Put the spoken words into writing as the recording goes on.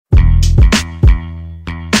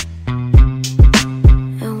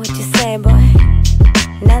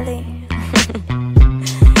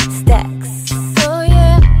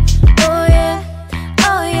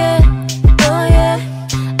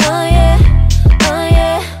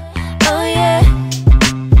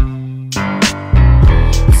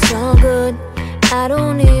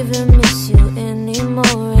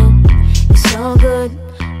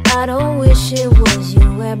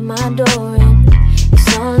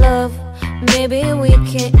maybe we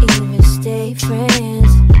can even stay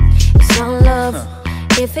friends. It's all love.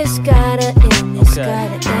 If it's gotta end, it's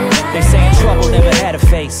gotta end. They saying trouble never had a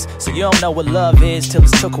face, so you don't know what love is till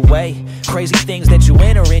it's took away. Crazy things that you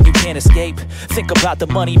enter in, you can't escape. Think about the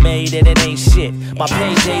money made and it ain't shit. My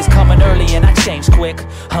payday's coming early and I change quick.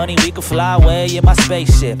 Honey, we can fly away in my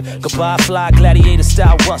spaceship. Goodbye, fly gladiator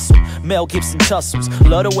style Russell. Mel Gibson tussles.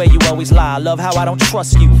 Love the way you always lie, love how I don't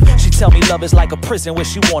trust you. She tell me love is like a prison where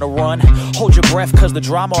she wanna run. Hold your breath cause the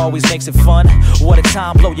drama always makes it fun. What a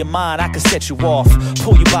time, blow your mind, I can set you off.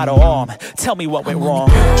 Pull you by the arm, tell me what went wrong.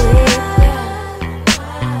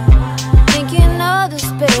 Thinking of this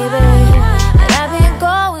baby, but I've been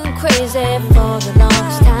going crazy for the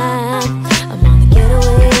longest time. I'm on the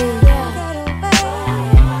getaway.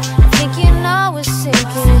 Thinking I was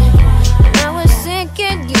sinking, and I was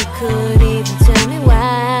sinking. You could even tell me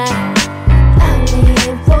why. I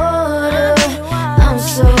need water, I'm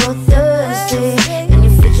so thirsty, and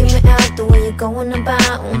you're freaking me out the way you're going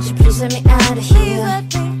about. Won't you please let me out of here?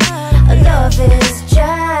 Love is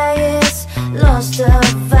dry, it's lost the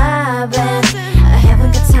vibe, and I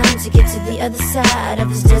haven't got time to get to the other side of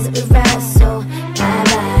this desert we ride, so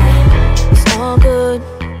bye-bye. It's all good,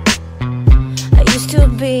 I used to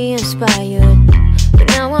be inspired, but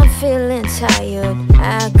now I'm feeling tired.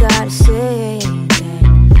 I gotta say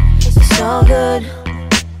that it's all good.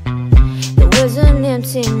 There was an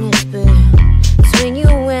emptiness between you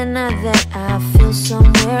and I that I feel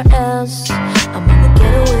somewhere else. I'm on the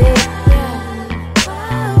getaway.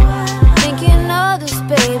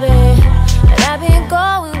 Baby, but I've been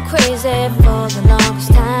going crazy for the longest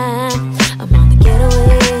time. I'm on the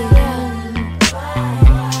getaway.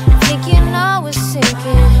 Thinking I was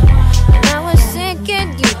sinking, and I was sinking.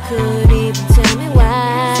 You could even tell me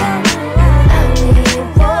why. I need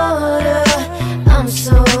water, I'm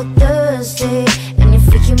so thirsty, and you're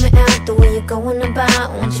freaking me out the way you're going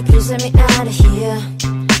about. Won't you please let me out of here?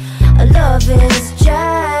 Love is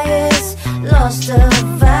dry, it's lost the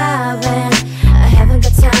vibe, and I haven't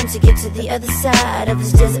got time to get to the other side of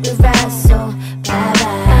this desert we ride, so bye-bye.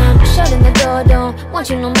 I'm shutting the door, don't want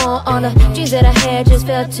you no more. All the dreams that I had just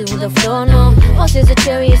fell to the floor, no. Horses or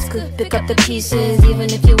chariots could pick up the pieces, even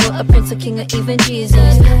if you were a prince, a king, or even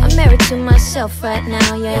Jesus. I'm married to myself right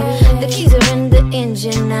now, yeah. The keys are in the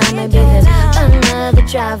engine now. Maybe there's another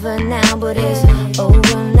driver now, but it's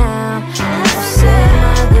over now. I've said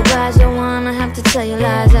my goodbyes, don't wanna have to tell you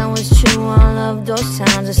lies. I was true all of those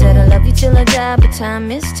times. I said I love you till I die, but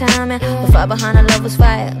time is time, and the fire behind our love was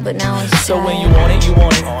fire, but now it's time. So when you want it, you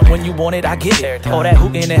want it. When you want it, I get it. All that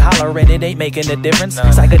hooting and hollering, it ain't making a difference.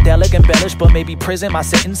 Psychedelic embellished, but maybe prison my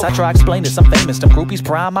sentence. I try explain this, I'm famous, them groupies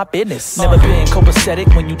prime my business. Never been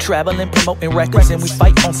copacetic when you traveling, promoting records, and we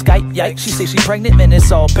fight on Skype. Yikes, she say she pregnant, man,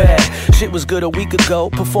 it's all bad. Shit was good a week ago,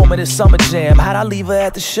 performing this summer jam. How'd I leave her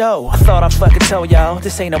at the show? I thought I fucking tell y'all,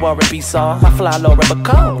 this ain't no R&B song. My fly Laura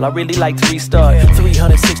McCall, I really like to restart.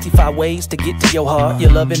 365 ways to get to your heart.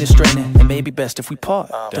 Your loving is straining, and maybe best if we part.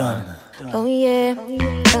 Done. Oh yeah, oh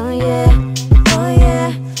yeah, oh yeah, oh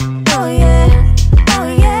yeah, oh yeah, oh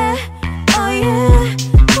yeah,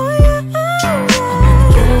 oh yeah, I'm on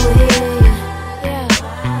the getaway.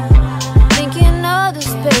 Thinking of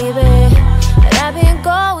this baby, but I've been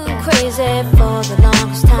going crazy for the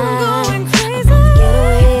longest time. I'm on the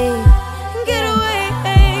getaway.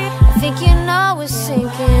 Thinking I was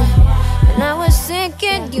sinking, and I was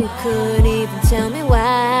sinking. You could even tell me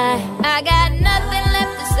why. I got nothing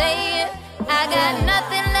left to say it, I got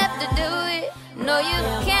nothing left to do it. No, you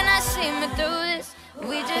cannot see me through this.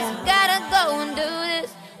 We just gotta go and do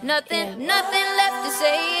this. Nothing left to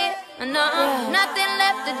say it. No, nothing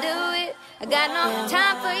left to do it. I got no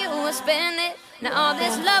time for you to spend it. Now all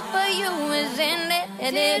this love for you is in it,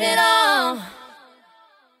 and did it all.